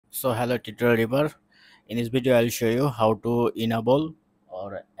So hello tutorial River. In this video I'll show you how to enable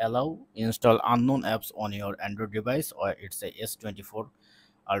or allow install unknown apps on your Android device or it's a S24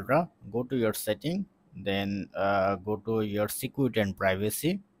 Ultra. Go to your setting, then go to your security and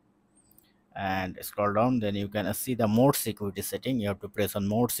privacy and scroll down. Then you can see the more security setting. You have to press on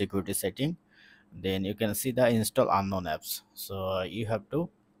more security setting. Then you can see the install unknown apps. So you have to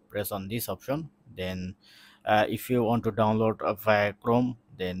press on this option. Then if you want to download via Chrome,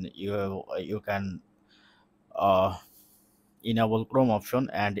 then you can uh, enable Chrome option.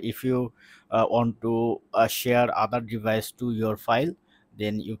 And if you want to share other device to your file,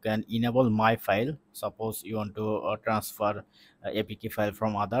 then you can enable my file. Suppose you want to transfer apk file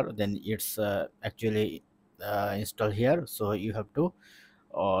from other, then it's actually installed here. So you have to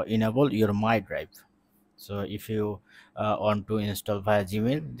enable your my drive. So if you want to install via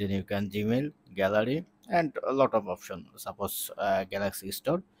Gmail, then you can Gmail gallery and a lot of options, suppose Galaxy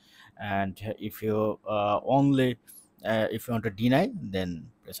Store. And if you only if you want to deny,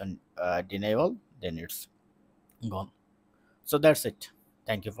 then press on deny all, then it's gone. So that's it.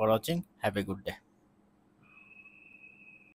 Thank you for watching. Have a good day.